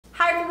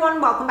everyone,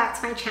 welcome back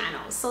to my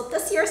channel. So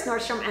this year's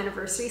Nordstrom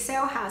Anniversary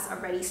Sale has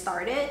already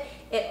started.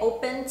 It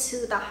opened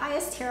to the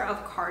highest tier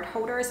of card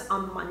holders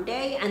on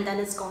Monday, and then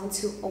it's going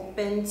to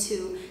open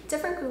to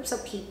different groups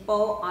of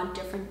people on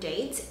different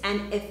dates.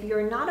 And if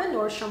you're not a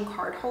Nordstrom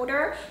card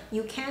holder,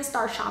 you can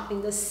start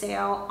shopping the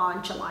sale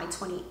on July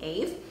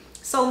 28th.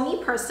 So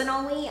me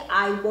personally,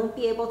 I won't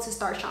be able to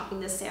start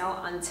shopping the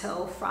sale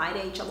until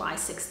Friday, July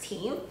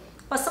 16th.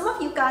 But some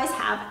of you guys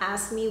have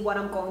asked me what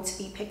I'm going to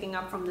be picking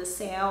up from the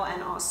sale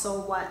and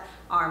also what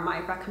are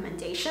my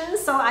recommendations.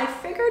 So I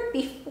figured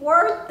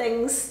before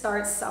things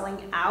start selling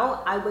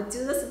out, I would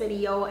do this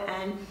video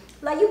and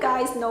let you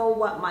guys know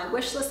what my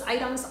wish list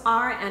items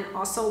are and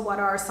also what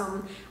are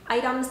some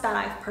items that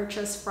I've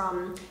purchased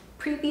from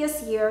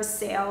previous year's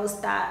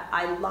sales that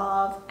I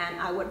love and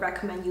I would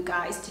recommend you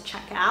guys to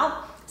check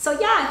out. So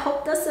yeah, I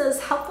hope this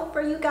is helpful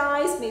for you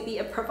guys. Maybe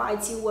it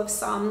provides you with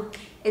some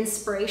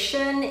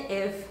inspiration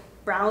if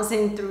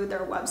browsing through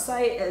their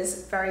website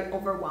is very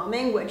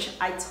overwhelming, which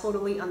I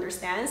totally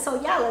understand. So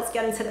yeah, let's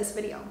get into this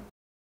video.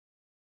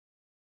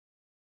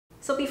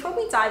 So before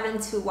we dive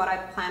into what I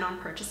plan on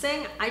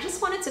purchasing, I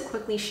just wanted to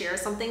quickly share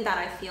something that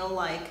I feel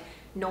like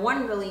no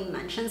one really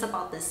mentions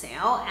about the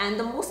sale. And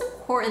the most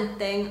important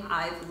thing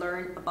I've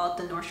learned about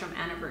the Nordstrom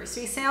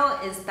Anniversary Sale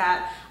is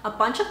that a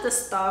bunch of the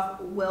stuff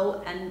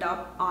will end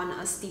up on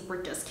a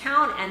steeper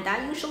discount, and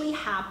that usually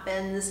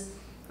happens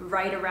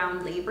right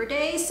around Labor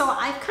Day. So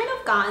I've kind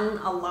of gotten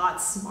a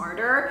lot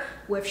smarter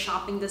with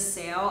shopping the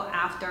sale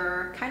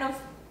after kind of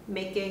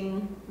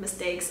making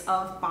mistakes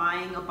of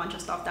buying a bunch of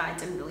stuff that I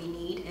didn't really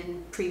need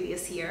in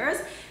previous years.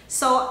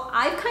 So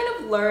I've kind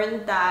of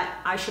learned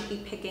that I should be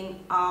picking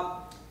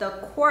up the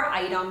core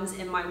items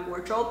in my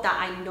wardrobe that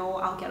I know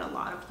I'll get a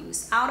lot of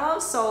use out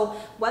of. So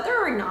whether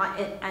or not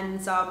it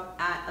ends up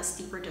at a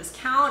steeper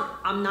discount,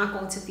 I'm not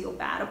going to feel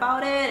bad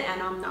about it,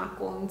 and I'm not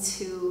going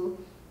to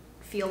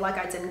feel like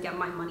I didn't get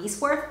my money's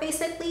worth,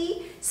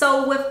 basically.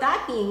 So with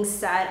that being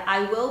said,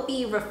 I will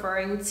be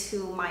referring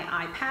to my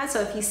iPad. So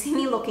if you see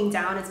me looking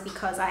down, it's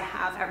because I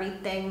have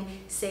everything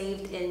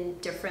saved in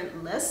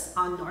different lists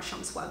on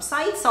Nordstrom's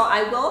website. So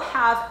I will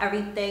have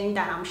everything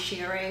that I'm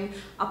sharing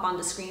up on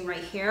the screen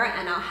right here,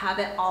 and I'll have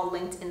it all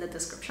linked in the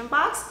description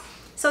box.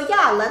 So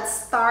yeah, let's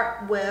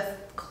start with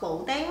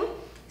clothing.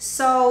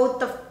 So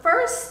the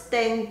first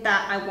thing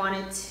that I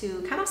wanted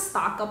to kind of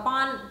stock up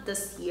on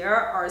this year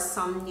are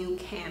some new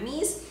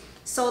camis.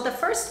 So the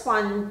first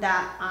one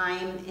that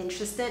I'm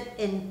interested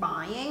in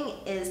buying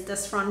is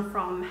this one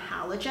from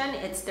Halogen.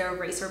 It's their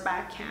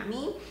Racerback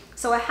cami.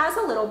 So it has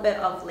a little bit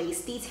of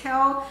lace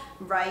detail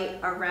right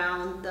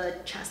around the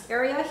chest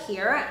area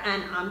here,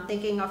 and I'm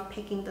thinking of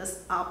picking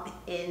this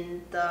up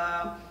in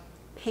the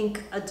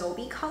pink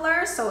Adobe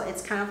color, so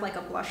it's kind of like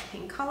a blush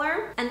pink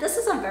color. And this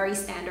is a very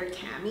standard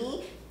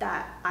cami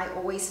that I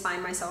always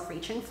find myself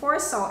reaching for.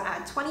 So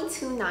at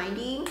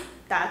 $22.90,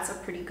 that's a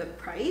pretty good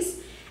price.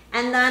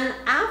 And then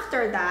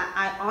after that,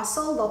 I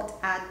also looked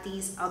at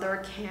these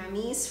other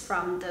camis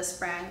from this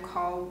brand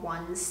called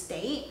One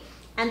State.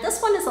 And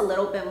this one is a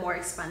little bit more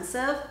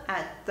expensive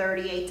at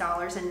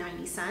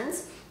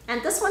 $38.90.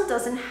 And this one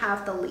doesn't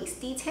have the lace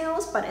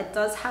details, but it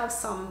does have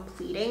some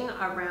pleating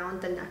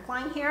around the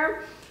neckline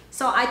here.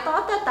 So I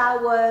thought that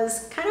that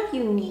was kind of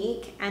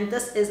unique, and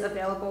this is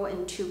available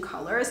in two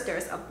colors.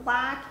 There's a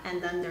black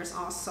and then there's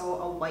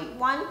also a white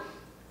one.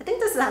 I think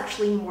this is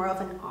actually more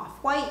of an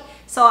off-white.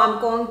 So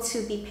I'm going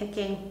to be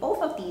picking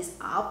both of these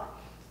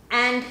up.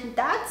 And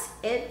that's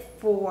it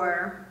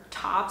for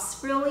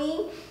tops,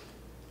 really.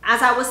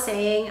 As I was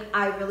saying,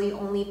 I really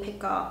only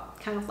pick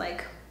up kind of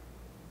like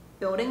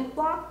building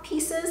block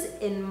pieces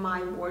in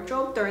my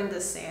wardrobe during the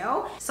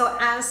sale. So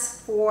as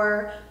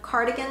for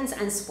cardigans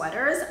and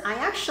sweaters, I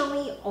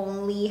actually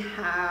only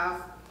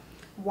have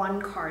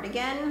one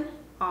cardigan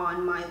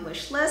on my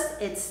wish list.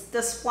 It's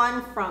this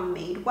one from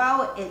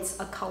Madewell. It's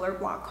a color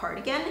block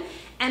cardigan,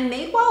 and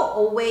Madewell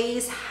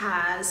always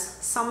has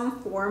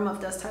some form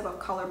of this type of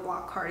color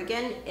block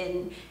cardigan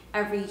in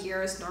every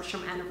year's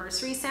Nordstrom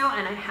Anniversary Sale,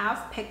 and I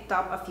have picked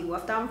up a few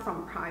of them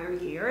from prior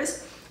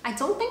years. I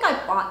don't think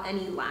I bought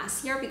any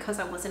last year because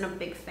I wasn't a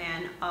big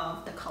fan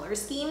of the color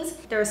schemes.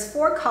 There's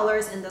 4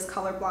 colors in this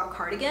color block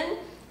cardigan,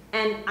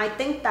 and I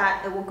think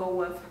that it will go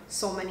with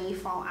so many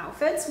fall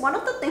outfits. One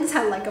of the things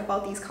I like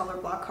about these color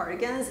block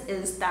cardigans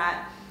is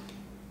that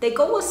they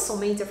go with so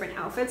many different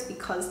outfits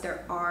because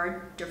there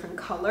are different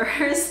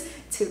colors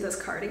to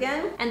this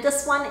cardigan. And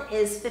this one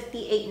is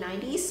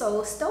 $58.90,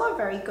 so still a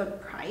very good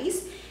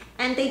price.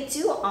 And they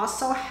do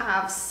also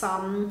have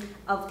some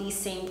of these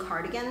same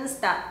cardigans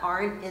that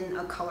aren't in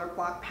a color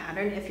block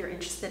pattern. If you're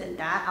interested in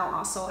that, I'll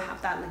also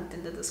have that linked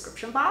in the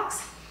description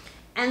box.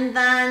 And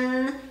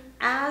then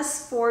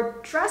as for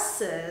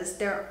dresses,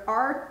 there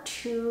are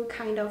 2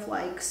 kind of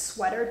like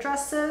sweater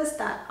dresses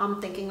that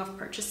I'm thinking of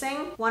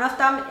purchasing. One of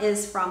them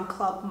is from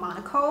Club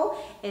Monaco.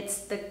 It's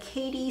the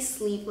Katie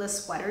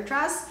sleeveless sweater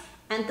dress.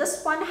 And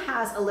this one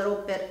has a little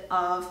bit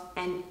of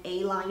an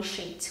A-line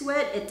shape to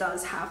it. It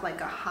does have like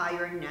a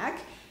higher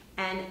neck,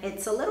 and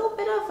it's a little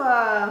bit of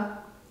a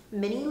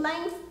mini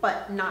length,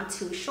 but not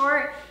too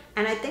short.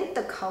 and I think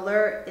the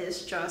color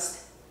is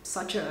just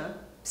such a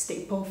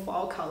staple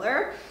fall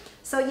color.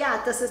 So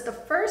yeah, this is the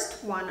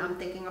first one I'm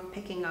thinking of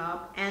picking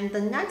up, and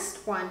the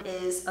next one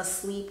is a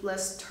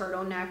sleeveless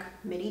turtleneck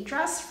midi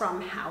dress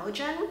from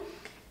Halogen.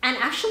 And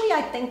actually,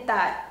 I think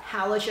that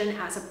Halogen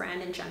as a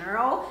brand in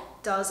general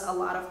does a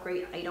lot of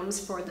great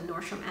items for the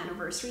Nordstrom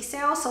Anniversary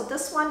Sale. So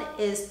this one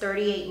is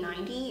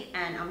 $38.90,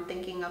 and I'm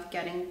thinking of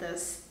getting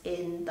this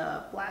in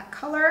the black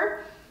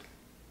color.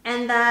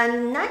 And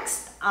then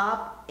next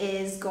up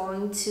is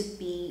going to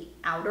be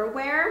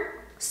outerwear.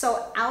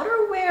 So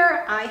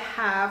outerwear, I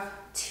have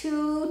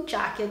 2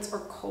 jackets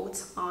or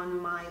coats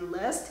on my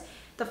list.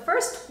 The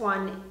first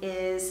one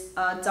is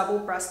a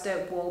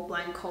double-breasted wool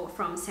blend coat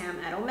from Sam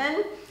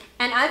Edelman.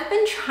 And I've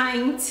been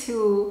trying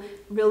to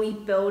really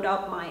build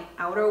up my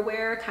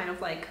outerwear kind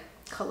of like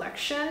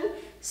collection.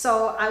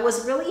 So I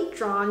was really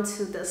drawn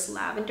to this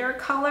lavender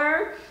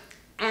color.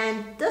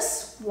 And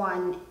this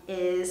one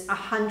is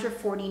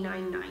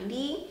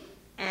 $149.90,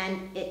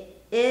 and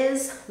it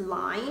is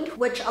lined,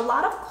 which a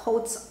lot of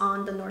coats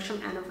on the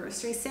Nordstrom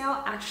Anniversary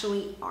Sale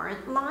actually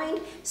aren't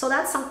lined. So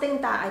that's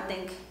something that I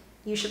think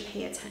you should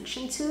pay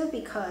attention to,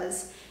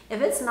 because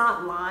if it's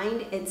not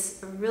lined,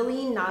 it's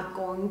really not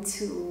going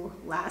to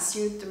last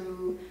you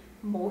through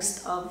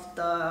most of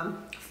the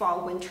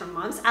fall winter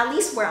months. At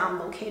least where I'm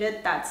located,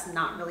 that's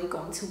not really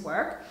going to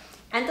work.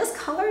 And this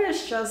color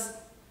is just,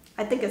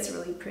 I think it's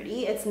really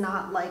pretty. It's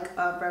not like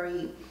a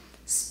very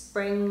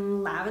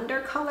spring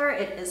lavender color.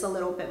 It is a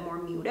little bit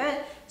more muted.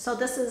 So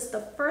this is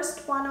the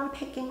first one I'm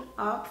picking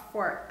up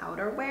for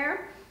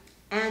outerwear.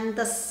 And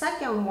the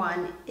second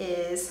one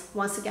is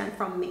once again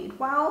from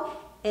Madewell.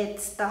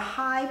 It's the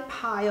high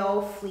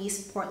pile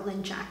fleece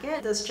Portland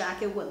jacket. This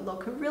jacket would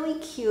look really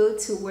cute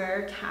to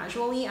wear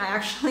casually. I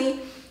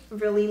actually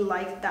really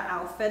like the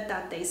outfit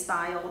that they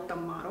styled the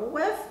model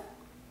with.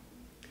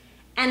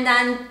 And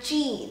then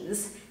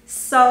jeans.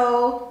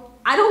 So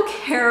I don't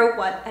care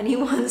what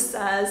anyone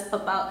says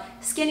about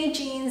skinny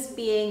jeans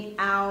being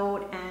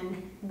out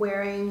and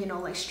wearing, you know,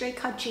 like straight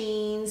cut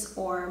jeans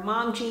or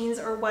mom jeans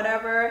or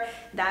whatever,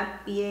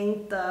 that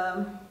being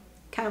the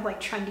kind of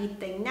like trendy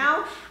thing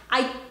now.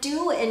 I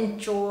do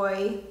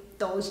enjoy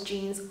those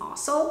jeans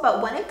also,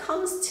 but when it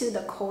comes to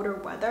the colder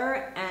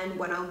weather and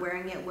when I'm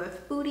wearing it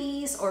with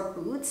booties or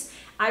boots,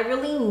 I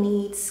really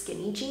need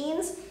skinny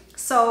jeans.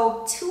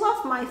 So 2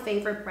 of my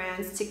favorite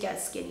brands to get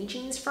skinny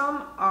jeans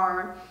from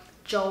are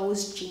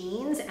Joe's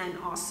Jeans and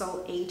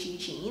also AG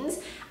Jeans.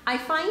 I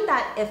find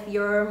that if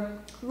you're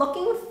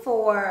looking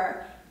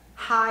for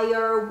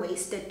higher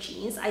waisted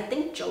jeans, I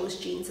think Joe's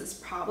Jeans is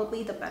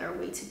probably the better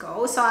way to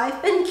go. So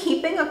I've been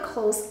keeping a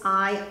close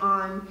eye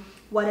on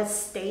what it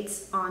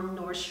states on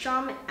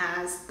Nordstrom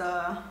as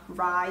the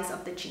rise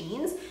of the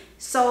jeans.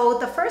 So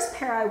the first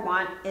pair I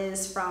want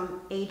is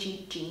from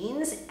AG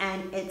Jeans,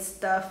 and it's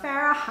the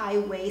Farrah high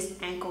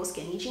waist ankle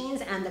skinny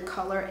jeans, and the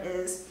color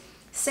is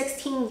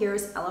 16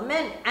 Years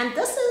Element, and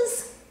this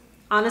is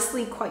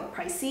honestly quite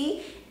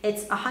pricey.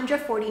 It's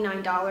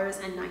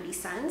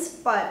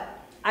 $149.90, but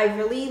I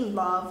really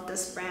love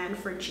this brand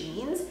for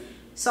jeans.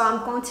 So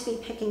I'm going to be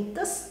picking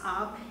this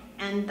up,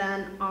 and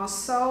then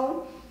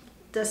also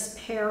this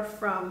pair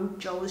from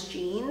Joe's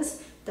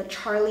Jeans, the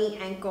Charlie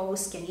ankle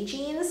skinny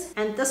jeans.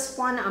 And this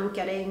one I'm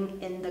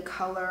getting in the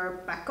color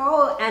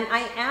Becco, and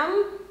I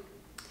am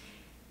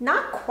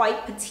not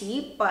quite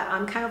petite, but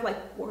I'm kind of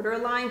like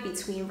borderline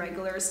between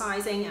regular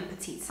sizing and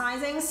petite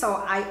sizing. So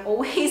I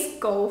always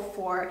go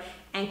for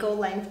ankle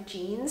length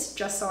jeans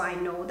just so I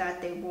know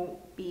that they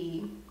won't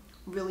be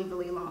really,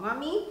 really long on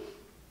me.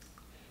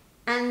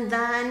 And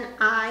then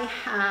I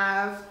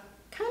have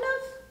kind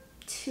of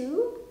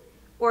 2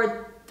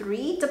 or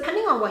 3,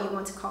 depending on what you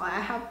want to call it.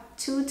 I have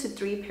 2 to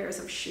 3 pairs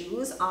of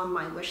shoes on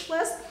my wish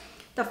list.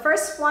 The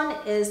first one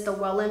is the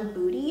Welland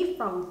Booty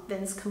from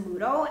Vince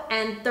Camuto,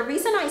 and the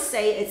reason I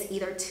say it's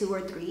either 2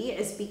 or 3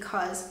 is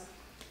because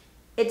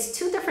it's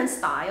 2 different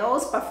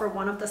styles, but for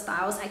one of the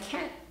styles I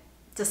can't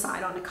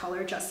decide on the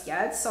color just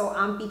yet. So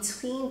I'm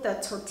between the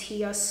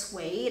tortilla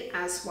suede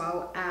as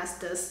well as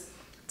this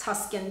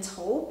Tuscan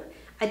taupe.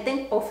 I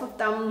think both of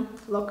them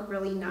look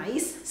really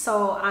nice,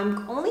 so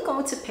I'm only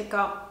going to pick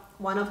up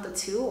one of the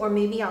 2, or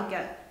maybe I'll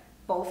get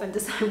both and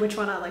decide which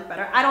one I like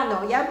better. I don't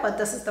know yet, but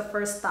this is the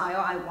first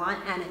style I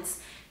want, and it's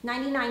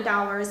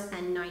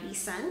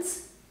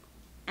 $99.90.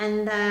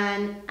 And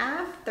then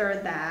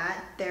after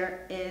that,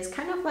 there is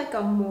kind of like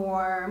a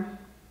more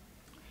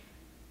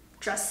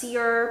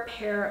dressier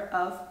pair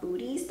of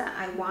booties that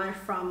I want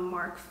from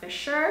Mark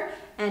Fisher,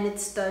 and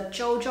it's the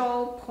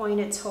JoJo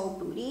pointed toe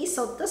booty.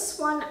 So this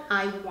one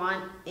I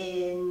want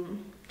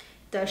in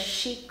the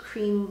chic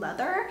cream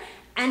leather,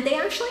 and they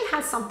actually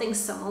had something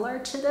similar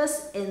to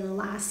this in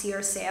last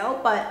year's sale,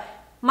 but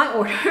my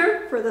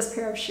order for this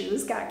pair of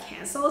shoes got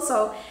canceled.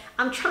 So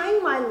I'm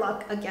trying my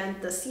luck again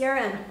this year,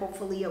 and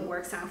hopefully it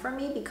works out for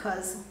me,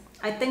 because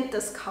I think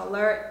this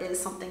color is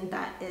something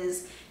that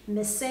is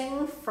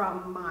missing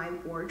from my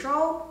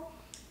wardrobe.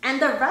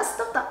 And the rest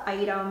of the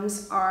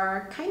items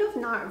are kind of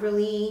not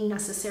really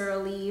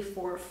necessarily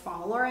for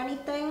fall or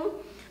anything.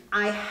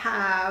 I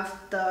have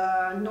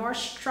the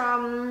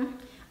Nordstrom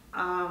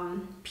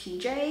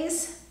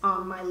PJs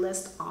on my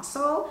list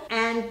also.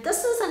 And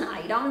this is an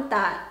item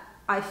that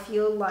I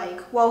feel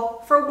like,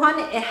 well, for one,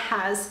 it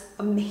has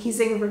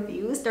amazing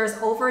reviews. There's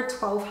over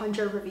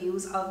 1,200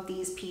 reviews of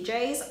these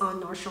PJs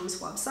on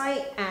Nordstrom's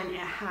website, and it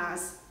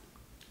has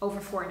over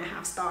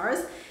 4.5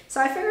 stars.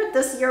 So I figured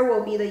this year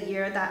will be the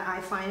year that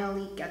I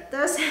finally get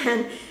this,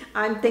 and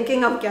I'm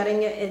thinking of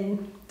getting it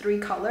in 3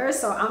 colors.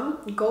 So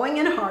I'm going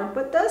in hard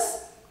with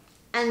this.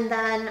 And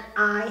then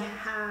I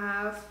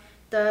have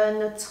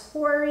the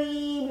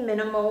Natori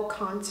Minimal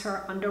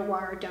Contour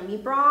Underwire Demi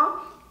Bra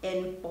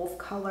in both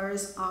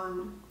colors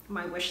on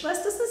my wish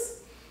list. This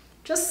is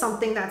just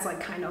something that's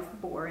like kind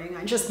of boring.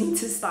 I just need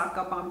to stock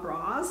up on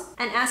bras.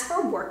 And as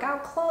for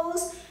workout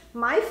clothes,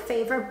 my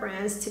favorite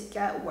brands to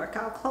get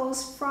workout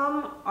clothes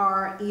from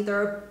are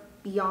either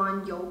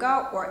Beyond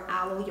Yoga or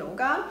Alo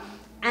Yoga.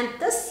 And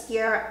this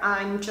year,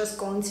 I'm just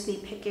going to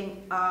be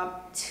picking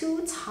up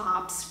 2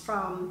 tops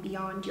from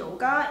Beyond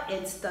Yoga.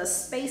 It's the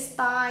Space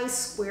Thigh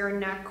Square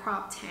Neck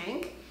Crop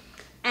Tank.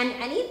 And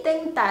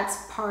anything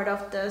that's part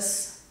of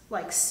this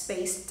like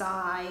space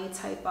thigh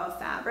type of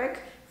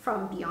fabric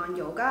from Beyond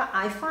Yoga,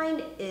 I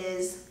find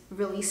is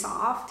really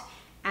soft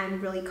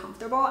and really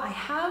comfortable. I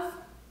have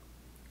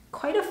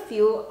quite a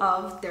few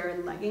of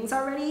their leggings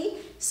already,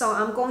 so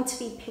I'm going to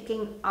be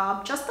picking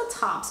up just the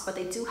tops, but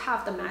they do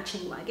have the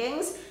matching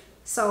leggings.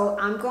 So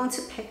I'm going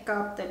to pick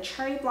up the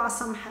Cherry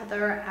Blossom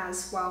Heather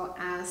as well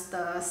as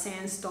the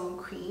Sandstone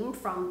Cream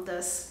from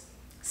this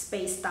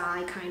space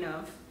thigh kind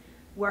of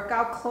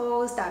workout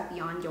clothes that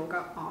Beyond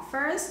Yoga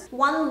offers.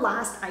 One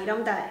last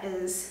item that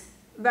is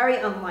very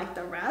unlike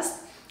the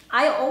rest.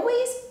 I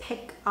always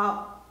pick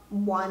up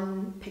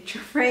one picture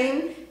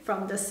frame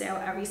from the sale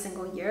every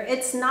single year.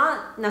 It's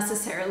not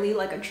necessarily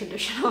like a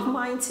tradition of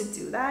mine to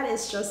do that.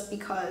 It's just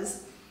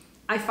because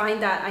I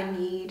find that I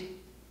need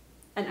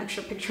an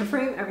extra picture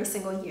frame every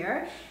single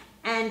year.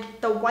 And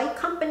the White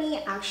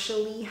Company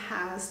actually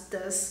has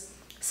this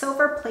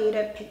silver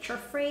plated picture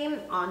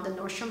frame on the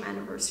Nordstrom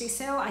Anniversary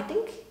Sale. I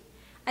think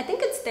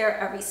it's there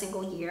every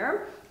single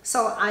year.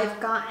 So I've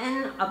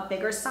gotten a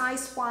bigger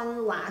size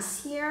one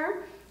last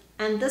year,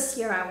 and this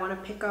year I want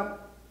to pick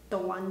up the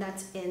one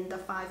that's in the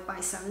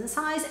 5x7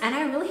 size. And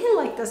I really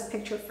like this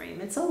picture frame.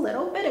 It's a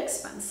little bit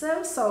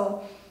expensive.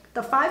 So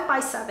the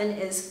 5x7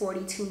 is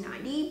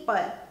 $42.90,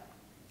 but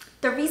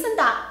the reason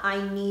that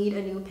I need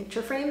a new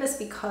picture frame is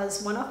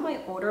because one of my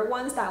older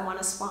ones that I want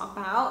to swap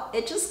out,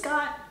 it just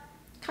got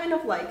kind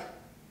of like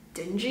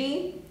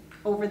dingy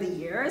over the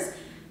years.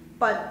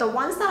 But the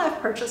ones that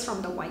I've purchased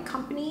from the White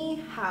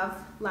Company have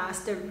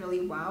lasted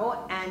really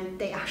well, and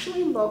they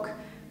actually look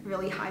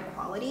really high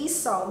quality.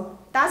 So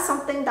that's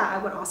something that I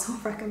would also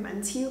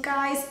recommend to you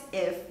guys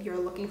if you're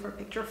looking for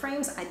picture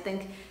frames. I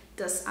think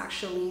this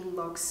actually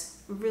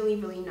looks really,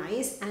 really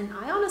nice, and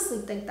I honestly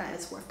think that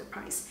it's worth the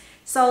price.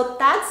 So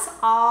that's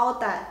all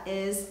that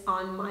is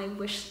on my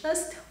wish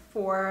list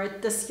for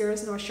this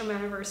year's Nordstrom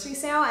Anniversary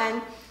Sale.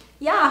 And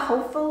yeah,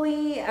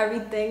 hopefully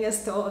everything is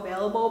still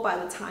available by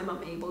the time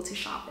I'm able to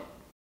shop it.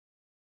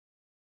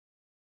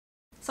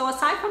 So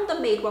aside from the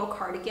Madewell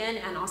cardigan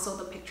and also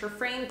the picture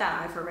frame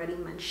that I've already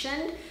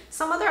mentioned,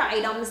 some other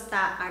items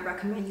that I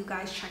recommend you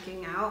guys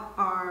checking out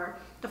are,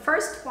 the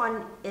first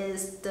one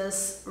is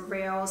this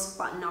Rails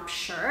button-up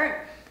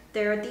shirt.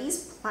 There are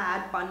these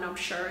plaid button-up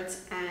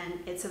shirts, and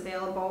it's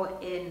available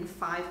in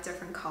 5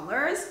 different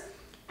colors.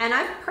 And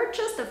I've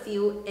purchased a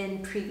few in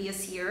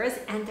previous years,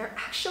 and they're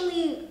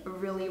actually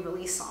really,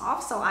 really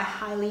soft, so I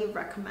highly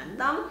recommend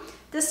them.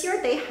 This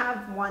year they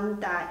have one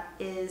that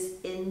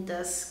is in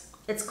this,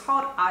 it's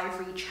called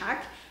Ivory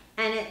Check,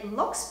 and it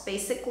looks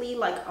basically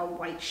like a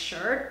white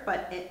shirt,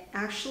 but it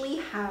actually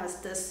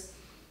has this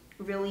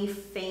really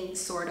faint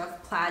sort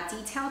of plaid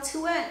detail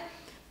to it.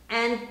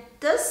 And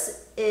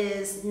this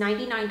is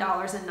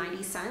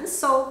 $99.90,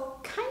 so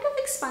kind of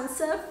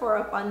expensive for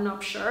a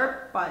button-up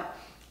shirt, but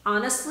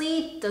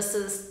honestly, this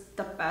is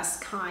the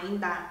best kind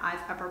that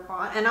I've ever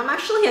bought. And I'm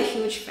actually a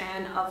huge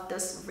fan of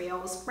this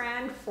Rails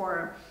brand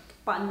for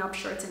button-up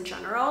shirts in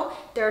general.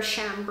 Their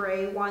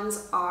chambray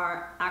ones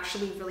are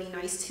actually really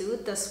nice too.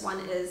 This one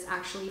is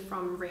actually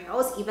from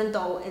Rails, even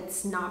though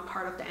it's not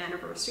part of the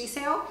anniversary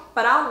sale,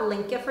 but I'll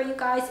link it for you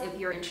guys if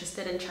you're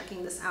interested in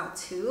checking this out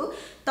too.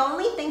 The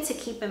only thing to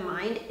keep in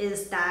mind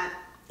is that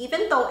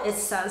even though it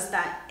says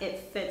that it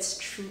fits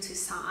true to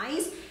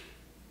size,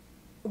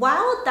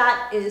 while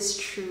that is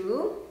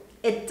true,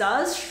 it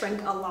does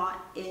shrink a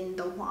lot in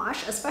the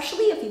wash,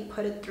 especially if you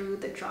put it through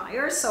the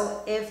dryer.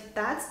 So if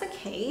that's the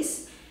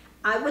case,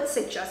 I would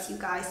suggest you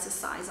guys to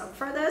size up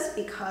for this,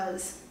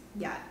 because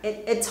yeah,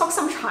 it took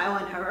some trial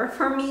and error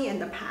for me in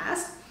the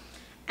past.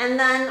 And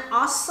then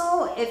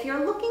also, if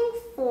you're looking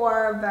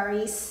for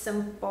very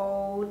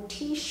simple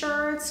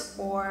t-shirts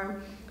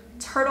or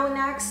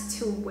turtlenecks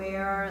to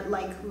wear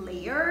like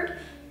layered,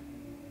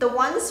 the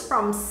ones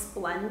from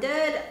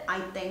Splendid I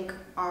think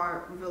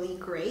are really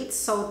great.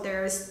 So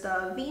there's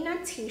the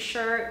V-neck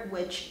t-shirt,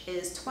 which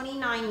is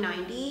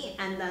 $29.90,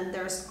 and then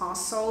there's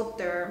also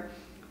their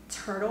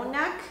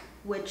turtleneck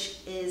which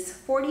is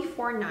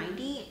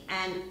 $44.90,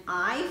 and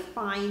I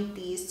find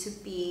these to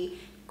be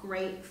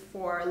great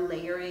for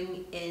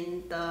layering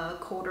in the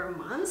colder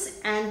months.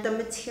 And the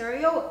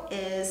material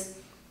is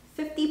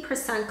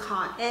 50%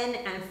 cotton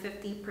and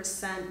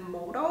 50%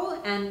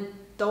 modal, and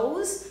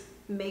those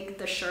make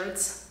the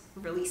shirts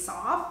really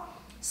soft.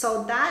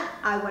 So that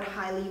I would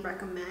highly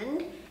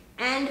recommend.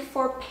 And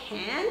for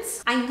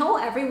pants, I know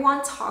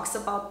everyone talks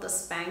about the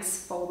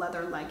Spanx faux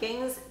leather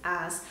leggings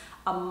as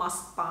a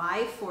must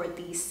buy for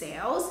these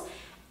sales.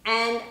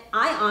 And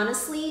I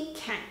honestly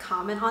can't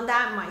comment on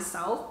that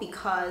myself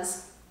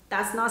because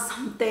that's not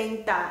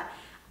something that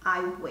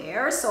I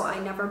wear, so I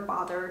never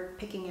bothered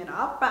picking it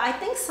up. But I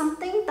think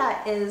something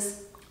that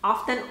is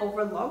often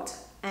overlooked,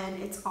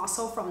 and it's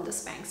also from the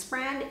Spanx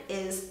brand,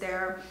 is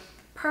their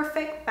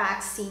perfect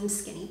back seam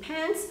skinny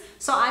pants.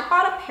 So I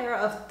bought a pair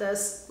of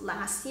this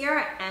last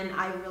year and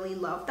I really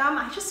love them.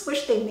 I just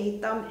wish they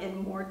made them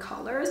in more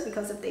colors,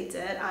 because if they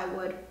did, I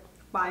would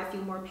buy a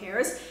few more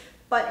pairs.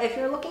 But if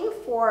you're looking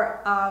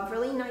for a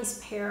really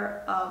nice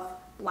pair of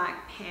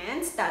black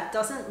pants that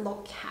doesn't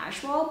look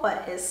casual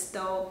but is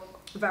still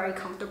very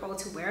comfortable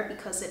to wear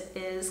because it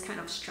is kind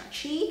of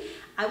stretchy,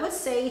 I would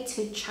say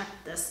to check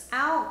this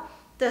out.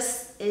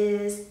 This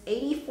is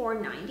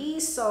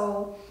 $84.90,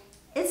 so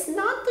it's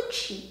not the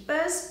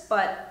cheapest,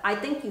 but I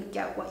think you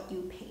get what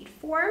you paid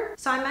for.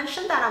 So I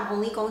mentioned that I'm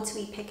only going to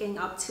be picking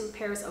up 2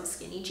 pairs of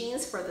skinny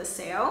jeans for the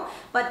sale,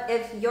 but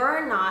if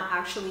you're not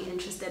actually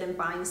interested in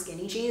buying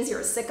skinny jeans,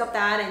 you're sick of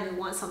that and you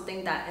want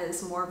something that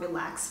is more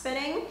relaxed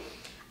fitting,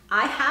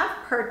 I have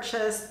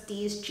purchased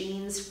these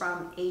jeans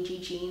from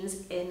AG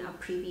Jeans in a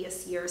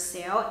previous year's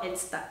sale.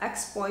 It's the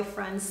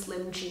ex-boyfriend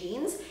slim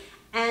jeans.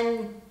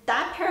 And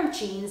that pair of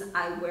jeans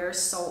I wear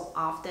so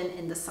often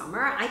in the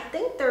summer. I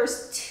think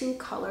there's 2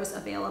 colors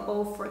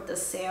available for the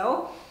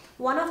sale.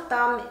 One of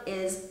them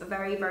is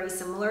very, very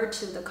similar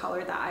to the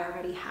color that I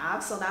already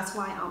have, so that's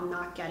why I'm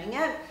not getting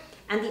it.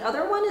 And the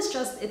other one is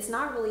just, it's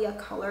not really a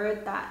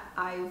color that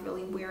I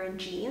really wear in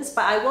jeans,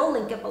 but I will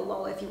link it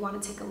below if you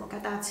want to take a look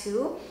at that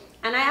too.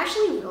 And I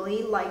actually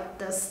really like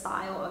this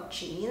style of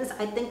jeans.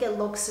 I think it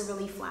looks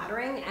really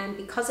flattering, and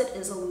because it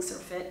is a looser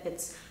fit,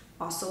 it's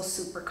also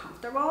super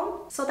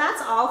comfortable. So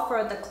that's all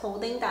for the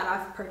clothing that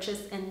I've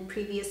purchased in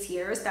previous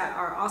years that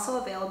are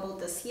also available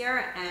this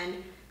year.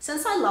 And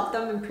since I loved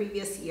them in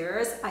previous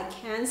years, I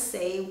can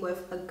say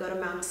with a good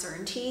amount of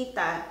certainty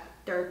that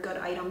they're good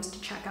items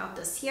to check out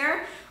this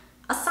year.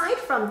 Aside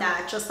from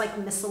that, just like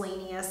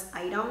miscellaneous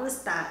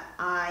items that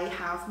I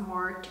have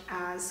marked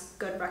as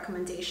good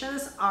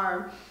recommendations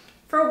are,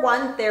 for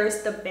one,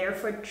 there's the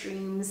Barefoot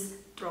Dreams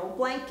throw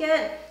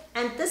blanket.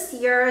 And this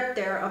year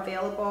they're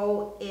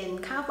available in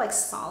kind of like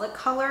solid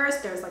colors.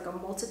 There's like a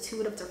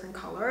multitude of different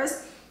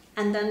colors.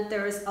 And then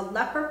there's a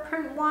leopard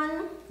print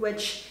one,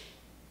 which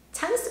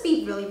tends to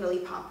be really, really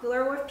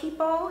popular with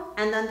people.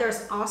 And then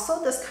there's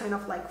also this kind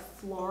of like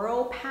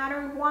floral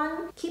pattern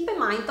one. Keep in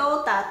mind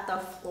though that the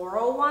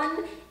floral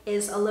one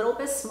is a little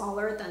bit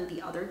smaller than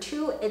the other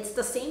 2. It's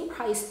the same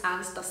price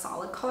as the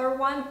solid color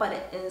one, but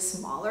it is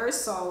smaller.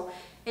 So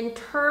in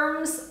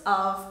terms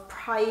of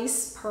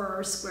price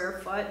per square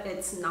foot,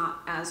 it's not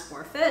as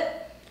worth it.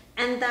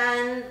 And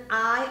then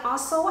I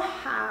also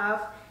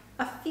have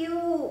a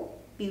few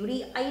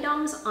beauty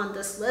items on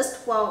this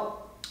list.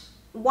 Well,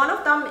 one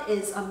of them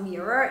is a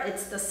mirror.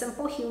 It's the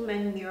Simple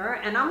Human mirror,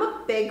 and I'm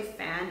a big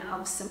fan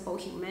of Simple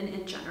Human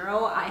in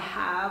general. I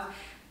have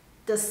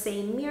the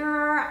same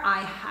mirror,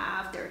 I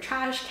have their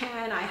trash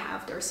can, I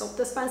have their soap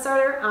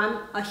dispenser.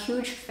 I'm a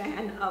huge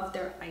fan of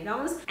their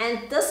items,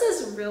 and this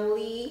is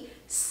really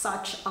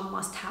such a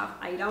must-have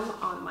item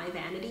on my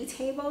vanity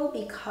table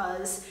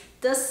because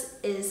this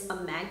is a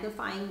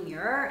magnifying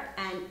mirror,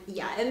 and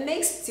yeah, it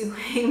makes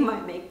doing my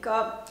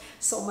makeup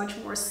so much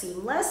more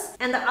seamless.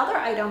 And the other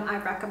item I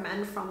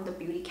recommend from the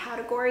beauty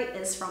category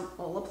is from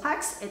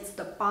Olaplex. It's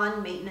the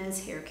Bond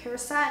Maintenance Hair Care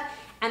Set.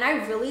 And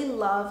I really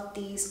love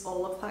these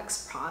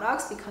Olaplex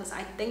products because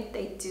I think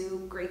they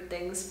do great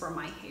things for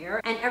my hair.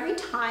 And every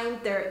time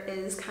there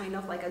is kind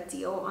of like a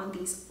deal on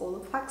these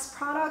Olaplex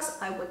products,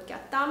 I would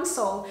get them.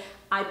 So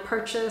I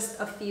purchased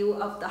a few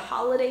of the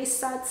holiday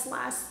sets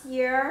last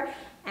year,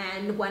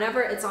 and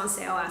whenever it's on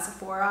sale at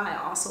Sephora, I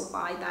also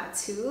buy that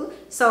too.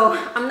 So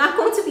I'm not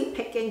going to be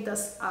picking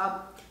this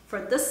up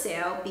for this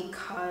sale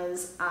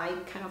because I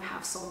kind of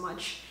have so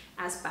much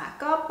as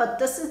backup, but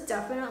this is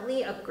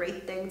definitely a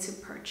great thing to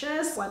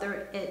purchase,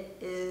 whether it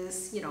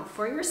is, you know,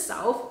 for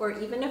yourself or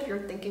even if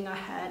you're thinking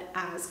ahead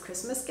as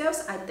Christmas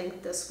gifts. I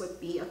think this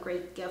would be a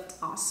great gift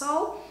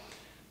also.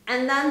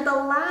 And then the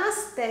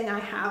last thing I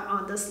have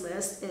on this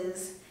list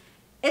is,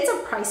 it's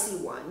a pricey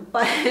one,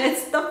 but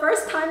it's the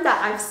first time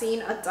that I've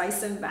seen a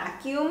Dyson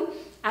vacuum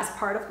as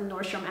part of the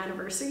Nordstrom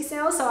Anniversary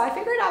Sale. So I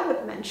figured I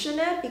would mention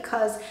it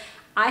because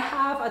I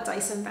have a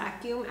Dyson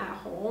vacuum at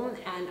home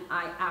and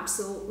I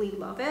absolutely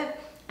love it.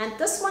 And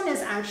this one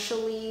is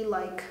actually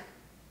like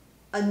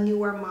a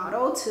newer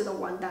model to the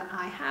one that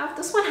I have.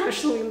 This one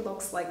actually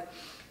looks like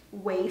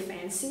way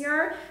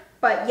fancier.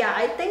 But yeah,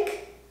 I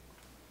think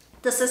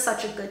this is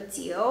such a good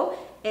deal.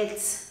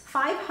 It's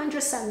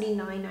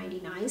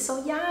 $579.99.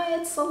 So yeah,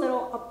 it's a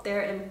little up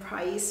there in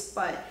price,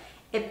 but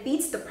it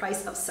beats the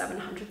price of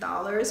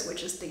 $700,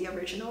 which is the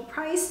original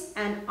price.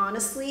 And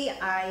honestly,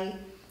 I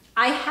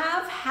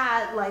have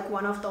had like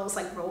one of those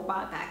like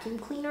robot vacuum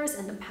cleaners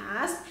in the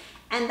past,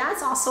 and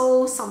that's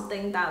also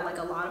something that like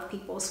a lot of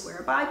people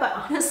swear by, but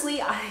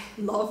honestly, I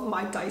love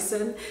my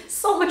Dyson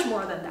so much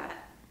more than that.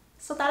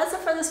 So that is it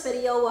for this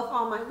video with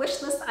all my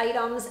wish list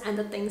items and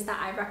the things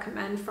that I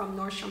recommend from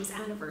Nordstrom's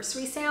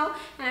anniversary sale.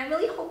 And I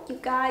really hope you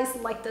guys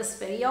like this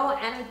video,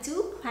 and I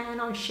do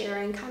plan on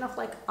sharing kind of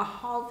like a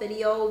haul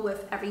video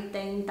with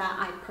everything that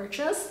I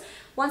purchased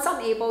once I'm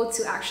able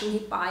to actually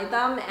buy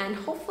them, and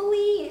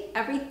hopefully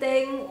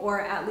everything, or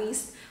at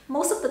least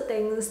most of the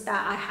things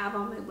that I have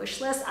on my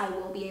wish list, I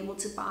will be able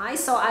to buy.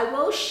 So I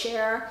will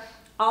share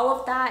all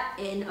of that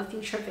in a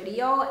future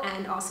video,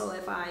 and also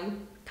if I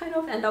kind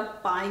of end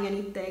up buying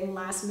anything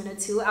last minute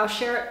too, I'll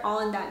share it all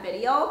in that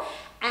video.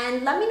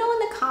 And let me know in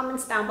the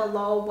comments down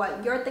below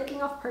what you're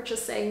thinking of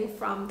purchasing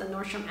from the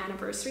Nordstrom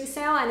Anniversary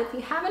Sale. And if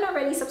you haven't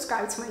already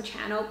subscribed to my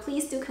channel,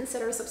 please do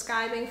consider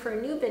subscribing for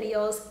new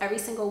videos every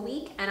single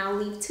week. And I'll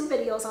leave 2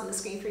 videos on the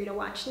screen for you to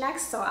watch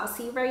next. So I'll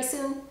see you very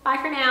soon. Bye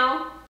for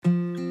now.